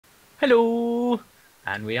Hello,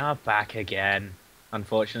 and we are back again.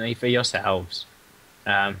 Unfortunately for yourselves,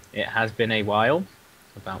 it has been a while,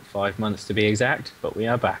 about 5 months to be exact, but we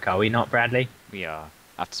are back. Are we not, Bradley? We are,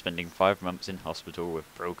 after spending 5 months in hospital with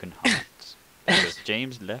broken hearts, because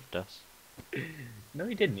James left us. No,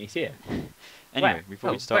 he didn't. He's here. Anyway, we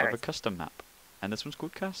thought we'd start Where with a is custom map, and this one's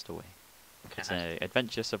called Castaway. he? It's an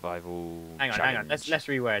adventure survival Hang on. challenge. Let's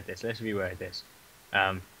reword this.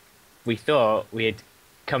 Um, we thought we'd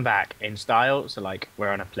come back in style, so like we're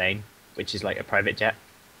on a plane, which is like a private jet,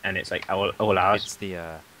 and it's like all ours. It's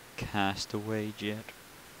the Castaway jet.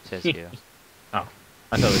 It says here. Oh,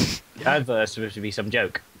 I thought it was supposed to be some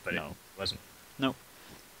joke, but No. it wasn't. No.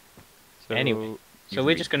 So Anyway, you so can we're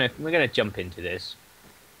read. just gonna jump into this,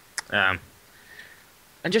 and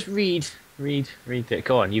just read it.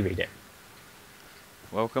 Go on, you read it.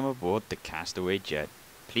 Welcome aboard the Castaway jet.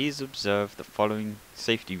 Please observe the following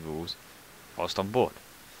safety rules whilst on board.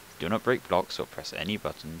 Do not break blocks or press any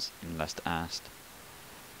buttons unless asked,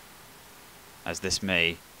 as this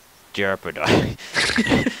may jeopardize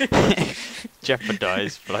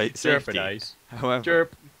jeopardize flight safety. Jeopardize. However, Jerp.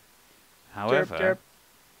 however, Jerp.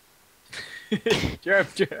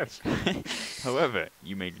 however,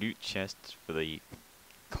 you may loot chests for the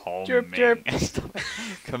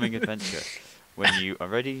Jerp. coming adventure. When you are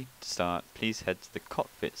ready to start, please head to the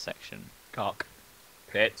cockpit section. Cock.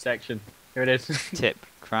 Pit section. Here it is. Tip: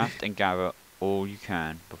 craft and gather all you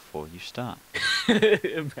can before you start.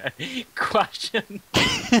 Question.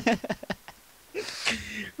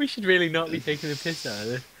 We should really not be taking the piss out of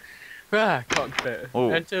this. Cockpit. Oh.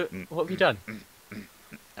 Enter. What have you done?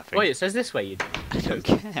 Nothing. Wait, it says this way. You I don't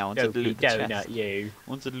care. I wanted to dopey loot the donut, chest. you. I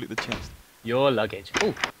wanted to loot the chest. Your luggage.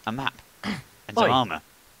 Oh, A map and Oi. some armor.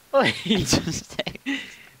 oi. It's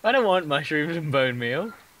I don't want mushrooms and bone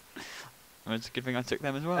meal. a good thing I took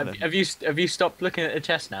them as well. Have, Then. have you stopped looking at the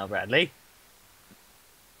chest now, Bradley?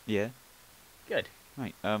 Yeah. Good.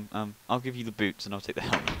 Right. I'll give you the boots and I'll take the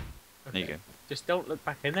helmet. There you Okay. go. Just don't look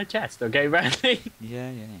back in the chest, okay, Bradley?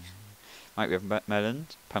 Yeah. Right. We have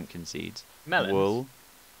melons, pumpkin seeds, Melons. wool.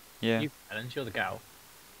 Yeah. You melons, you're the gal.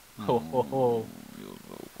 Oh, Ho, ho, ho.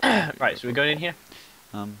 Right, so we're going in here.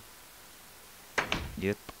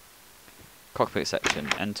 Yep. Cockpit section.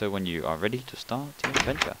 Enter when you are ready to start your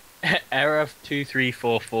adventure. Error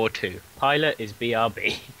 23442. Pilot is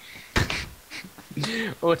BRB.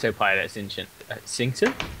 Autopilot Syncton?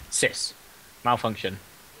 Sys. Malfunction.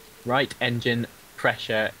 Right engine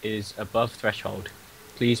pressure is above threshold.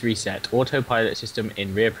 Please reset. Autopilot system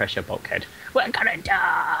in rear pressure bulkhead. We're gonna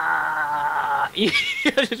die! You're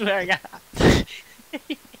just wearing a hat.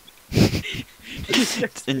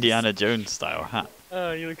 It's Indiana Jones style hat.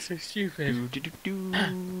 Oh, you look so stupid. Does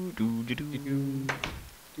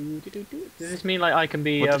this mean like I can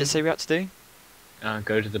be What did it say we had to do?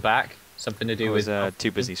 go to the back? Something to do I with was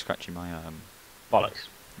too busy scratching my bollocks.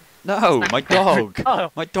 No, my dog.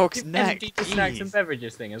 Oh, My dog's you neck. emptied the snacks and Jeez.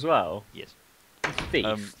 beverages thing as well. Yes. You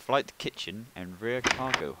thief. Flight to kitchen and rear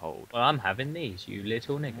cargo hold. Well, I'm having these, you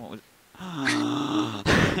little nigga. What was?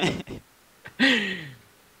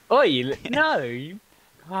 Oh, no, you.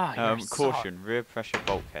 Ah, you're a Caution, rear pressure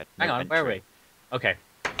bulkhead. Hang no on, where are we? entry. Okay,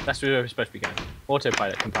 that's where we're supposed to be going.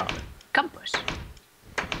 Autopilot compartment. Compass.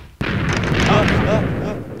 No,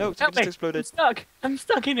 Help something just me! I'm exploded. stuck. I'm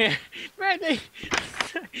stuck in here. Ready?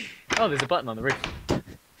 Oh, there's a button on the roof.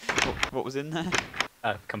 What was in there?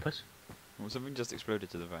 Compass. Well, something just exploded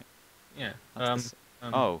to the right. Yeah. That's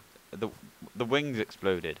oh, the wings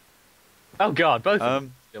exploded. Oh God, both. Of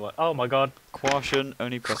them. Oh my God. Caution,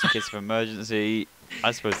 only press the keys for emergency.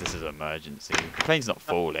 I suppose this is an emergency. The plane's not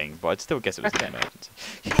falling, but I'd still guess it was Okay. an emergency.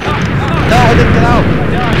 No, I didn't get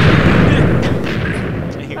out!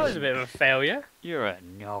 That was a bit of a failure. You're a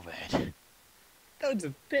knobhead. That was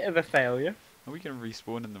a bit of a failure. Are we going to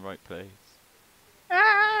respawn in the right place?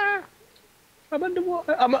 Ah! I'm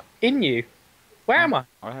underwater. I'm in you. Where am I?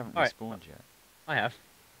 I haven't Alright. respawned yet. I have.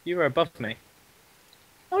 You were above me.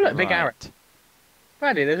 Oh look, big arrow. Right.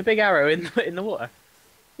 Bradley, there's a big arrow in the water.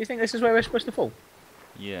 You think this is where we're supposed to fall?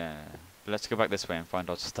 Yeah. But let's go back this way and find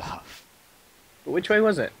our stuff. But which way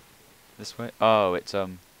was it? This way? Oh, it's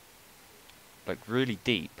like really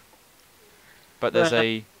deep. But there's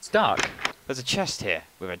It's dark. there's a chest here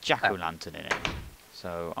with a jack-o'-lantern in it.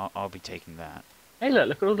 So I'll be taking that. Hey,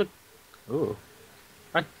 look at all the. Ooh.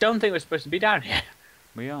 I don't think we're supposed to be down here.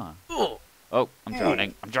 We are. Ooh. Oh, I'm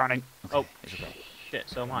drowning. I'm drowning. Okay, Oh. it's okay. Shit,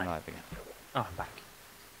 so am I'm I. alive again. Oh, I'm back.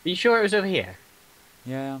 Are you sure it was over here?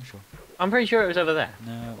 Yeah, I'm sure. I'm pretty sure it was over there.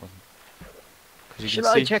 No, it wasn't. 'Cause you Should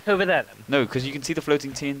can I see... check over there then? No, because you can see the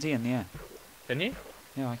floating TNT in the air. Can you?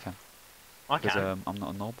 Yeah, I can. I 'Cause, can. I'm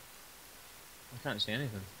not a knob. I can't see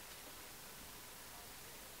anything.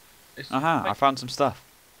 Aha, I found some stuff.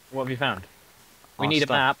 What have you found? We Our need a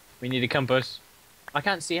stuff. map. We need a compass. I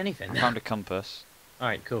can't see anything. I found a compass.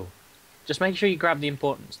 Alright, cool. Just make sure you grab the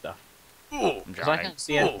important stuff. I'm Because I can't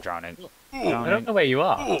see it. Drowning. I don't know where you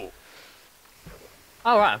are.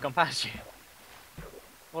 Oh, right, I've gone past you.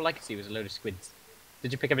 All I could see was a load of squids.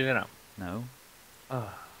 Did you pick everything up? No. Oh.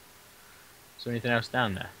 Is there anything else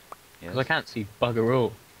down there? Yes. Because I can't see bugger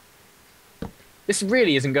all. This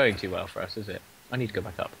really isn't going too well for us, is it? I need to go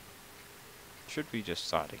back up. Should we just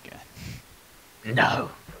start again?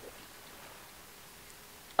 No.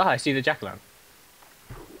 Oh, I see the jack-o'-lantern.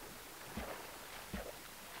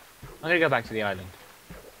 I'm gonna go back to the island.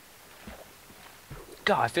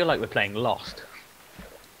 God, I feel like we're playing Lost.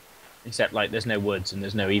 Except, like, there's no woods and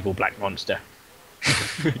there's no evil black monster.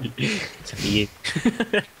 Except for you.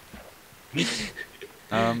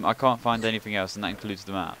 I can't find anything else, and that includes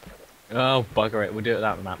the map. Oh, bugger it. We'll do it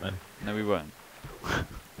without the map, then. No, we won't.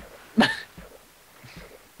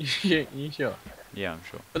 You sure? Yeah, I'm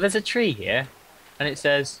sure. But there's a tree here, and it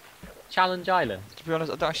says Challenge Island. To be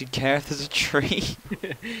honest, I don't actually care if there's a tree.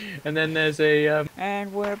 And then there's a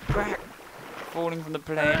And we're back. Falling from the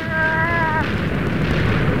plane.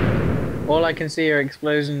 all I can see are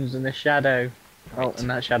explosions and the shadow. Oh, Right. and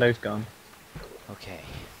that shadow's gone. Okay.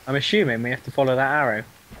 I'm assuming we have to follow that arrow.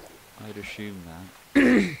 I'd assume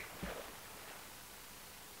that.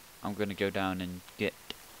 I'm gonna go down and get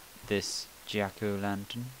this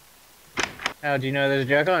jack-o'-lantern. How do you know there's a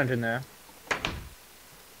jack-o'-lantern there?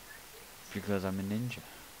 Because I'm a ninja.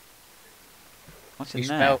 What's You in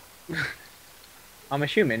there? I'm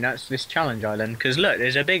assuming that's this Challenge Island, because look,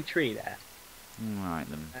 there's a big tree there. Alright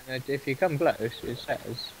then. And if you come close, it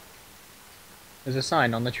says... There's a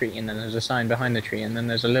sign on the tree, and then there's a sign behind the tree, and then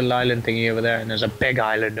there's a little island thingy over there, and there's a big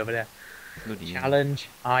island over there. Bloody hell. Challenge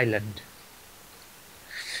Island.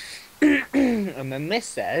 And then this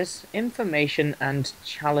says information and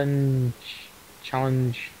challenge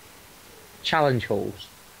halls.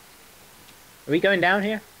 Are we going down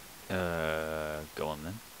here? Go on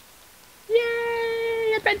then.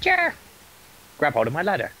 Yay! Adventure! Grab hold of my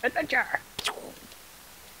ladder. Adventure!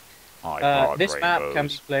 This map can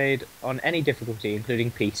be played on any difficulty, including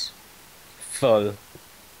peace. Full.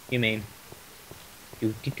 You mean?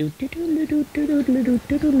 Oh.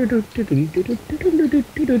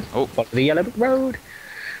 Follow the yellow brick road.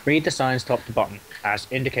 Read the signs top to bottom, as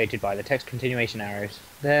indicated by the text continuation arrows.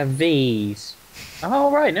 They're V's. Oh,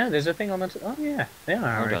 right, no, there's a thing on the... oh, yeah, they are Well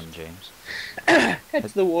arrows. done, James. Head to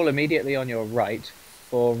the wall immediately on your right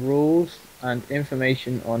for rules and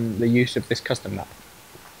information on the use of this custom map.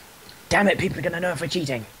 Damn it, people are going to know if we're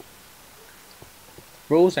cheating.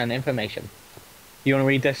 Rules and information. You want to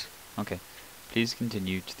read this? Okay. Please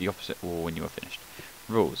continue to the opposite wall when you are finished.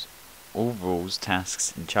 Rules. All rules,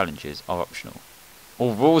 tasks, and challenges are optional.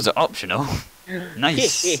 All rules are optional?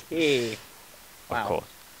 Nice! Wow. Of course.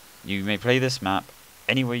 You may play this map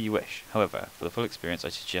any way you wish. However, for the full experience, I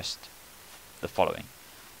suggest the following.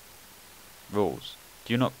 Rules.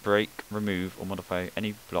 Do not break, remove, or modify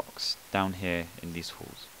any blocks down here in these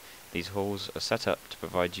halls. These halls are set up to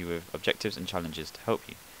provide you with objectives and challenges to help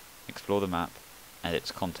you explore the map and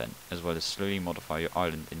its content, as well as slowly modify your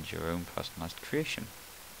island into your own personalised creation.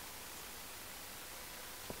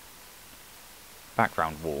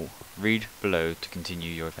 Background wall. Read below to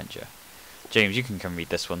continue your adventure. James, you can come read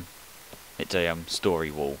this one. It's a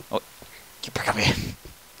story wall. Oh, get back up here.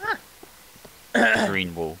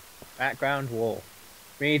 Green wall. Background wall.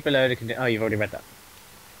 Read below to continue. Oh, you've already read that.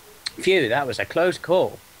 Phew, that was a close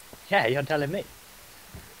call. Yeah, you're telling me.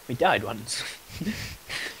 We died once.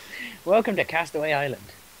 Welcome to Castaway Island.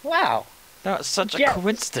 Wow. That's such a Yeah,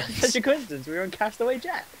 coincidence. Such a coincidence. We were on Castaway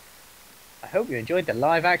Jet. I hope you enjoyed the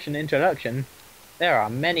live-action introduction. There are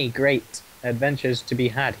many great adventures to be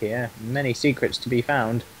had here, many secrets to be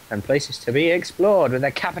found, and places to be explored with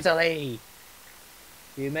a capital E.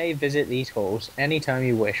 You may visit these halls anytime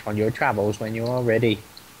you wish on your travels when you are ready.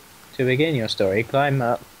 To begin your story, climb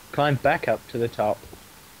back up to the top,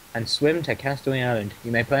 and swim to Castaway Island.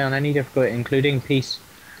 You may play on any difficulty, including peace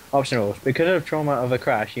optionals. Because of trauma of a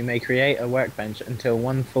crash, you may create a workbench until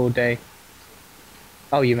one full day.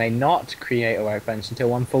 Oh, you may not create a workbench until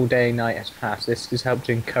one full day night has passed. This has helped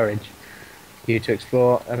to encourage you to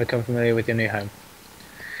explore and become familiar with your new home.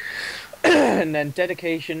 And then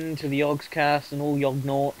dedication to the Yogscast and all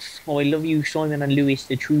Yognauts. Oh, I love you, Simon and Lewis,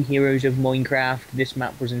 the true heroes of Minecraft. This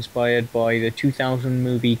map was inspired by the 2000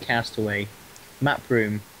 movie Castaway. Map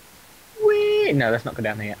room. Whee! No, let's not go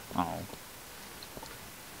down there yet. Oh.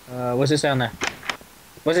 What's it say on there?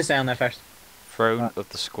 What's it say on there first? Throne of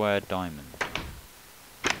the Square Diamond.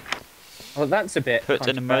 Well, that's a bit Put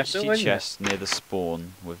an controversial, emergency isn't it? chest near the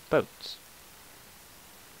spawn with boats.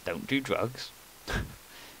 Don't do drugs.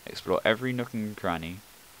 Explore every nook and cranny.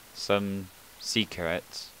 Some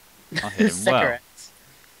secrets are hidden well. Cigarettes.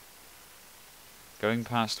 Going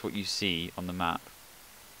past what you see on the map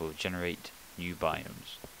will generate new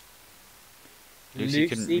biomes. Lucy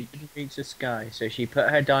couldn't Couldn't reach the sky, so she put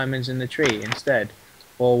her diamonds in the tree instead.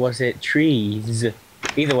 Or was it trees?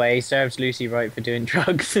 Either way, serves Lucy right for doing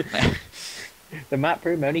drugs. The map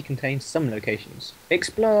room only contains some locations.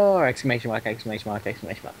 Explore! Exclamation mark, exclamation mark,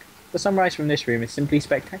 exclamation mark. The sunrise from this room is simply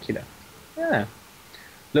spectacular. Yeah.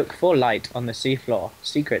 Look for light on the seafloor.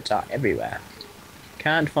 Secrets are everywhere.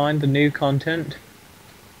 Can't find the new content?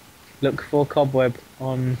 Look for cobweb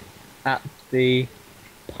on at the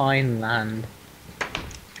Pine Land.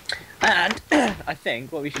 And I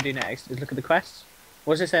think what we should do next is look at the quests.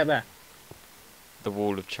 What does it say up there? The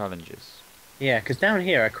wall of challenges. Yeah, because down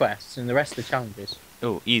here are quests and the rest are challenges.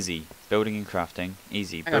 Oh, easy. Building and crafting.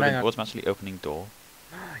 Easy. Hang on, Building hang on. automatically opening door.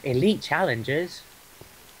 Elite challenges?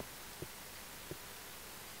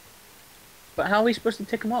 But how are we supposed to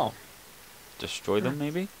tick them off? Destroy them,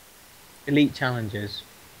 maybe? Elite challenges.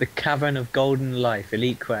 The Cavern of Golden Life.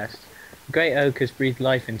 Elite quest. The Great Oak has breathed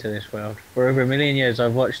life into this world. For over 1,000,000 years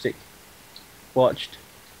I've watched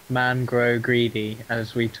man grow greedy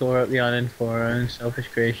as we tore up the island for our own selfish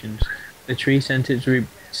creations. The tree sent its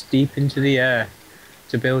roots deep into the earth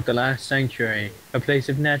to build the last sanctuary, a place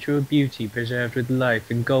of natural beauty preserved with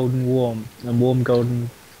life and warm golden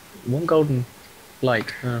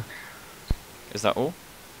light. Is that all?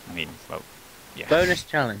 I mean, well, yeah. Bonus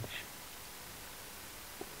challenge.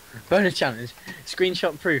 Bonus challenge.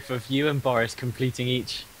 Screenshot proof of you and Boris completing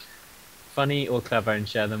each. Funny or clever and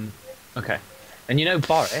share them. Okay. And you know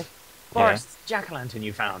Boris? Boris, it's the jack-o'-lantern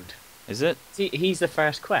you found. Is it? See, he's the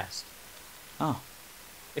first quest. Oh.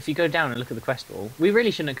 If you go down and look at the quest wall, we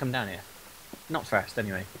really shouldn't have come down here. Not first,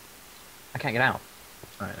 anyway. I can't get out.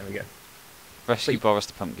 Alright, there we go. Rescue Boris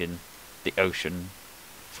the Pumpkin. The ocean.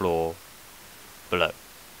 Floor. Below.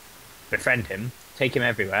 Befriend him. Take him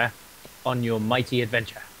everywhere. On your mighty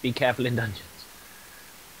adventure. Be careful in dungeons.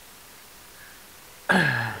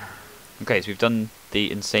 Okay, so we've done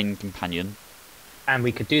the Insane Companion. And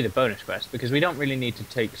we could do the bonus quest, because we don't really need to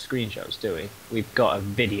take screenshots, do we? We've got a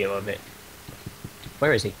video of it.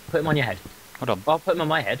 Where is he? Put him on your head. Hold on. I'll put him on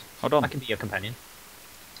my head. Hold on. I can be your companion.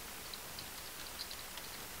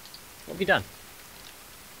 What have you done?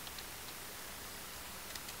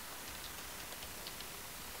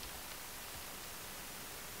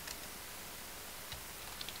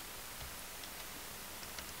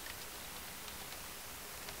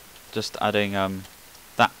 Just adding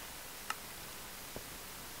that.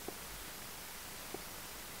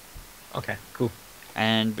 Okay, cool.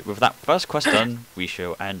 And with that first quest done, we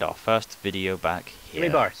shall end our first video back here. Give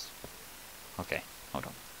me Boris. Okay, hold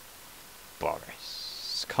on.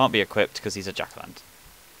 Boris. Can't be equipped because he's a jack-o'-lantern.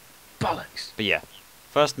 Bollocks. But yeah,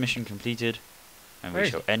 first mission completed, and Where we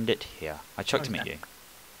is shall he? end it here. I chucked him at you.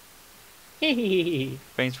 Hehehe.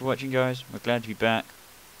 Thanks for watching, guys. We're glad to be back.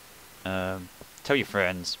 Tell your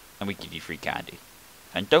friends, and we give you free candy.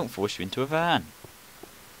 And don't force you into a van.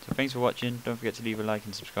 So thanks for watching. Don't forget to leave a like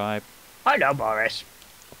and subscribe. Hello, Boris.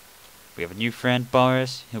 We have a new friend,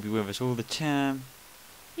 Boris. He'll be with us all the time.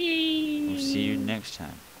 We'll see you next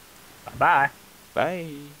time. Bye-bye. Bye.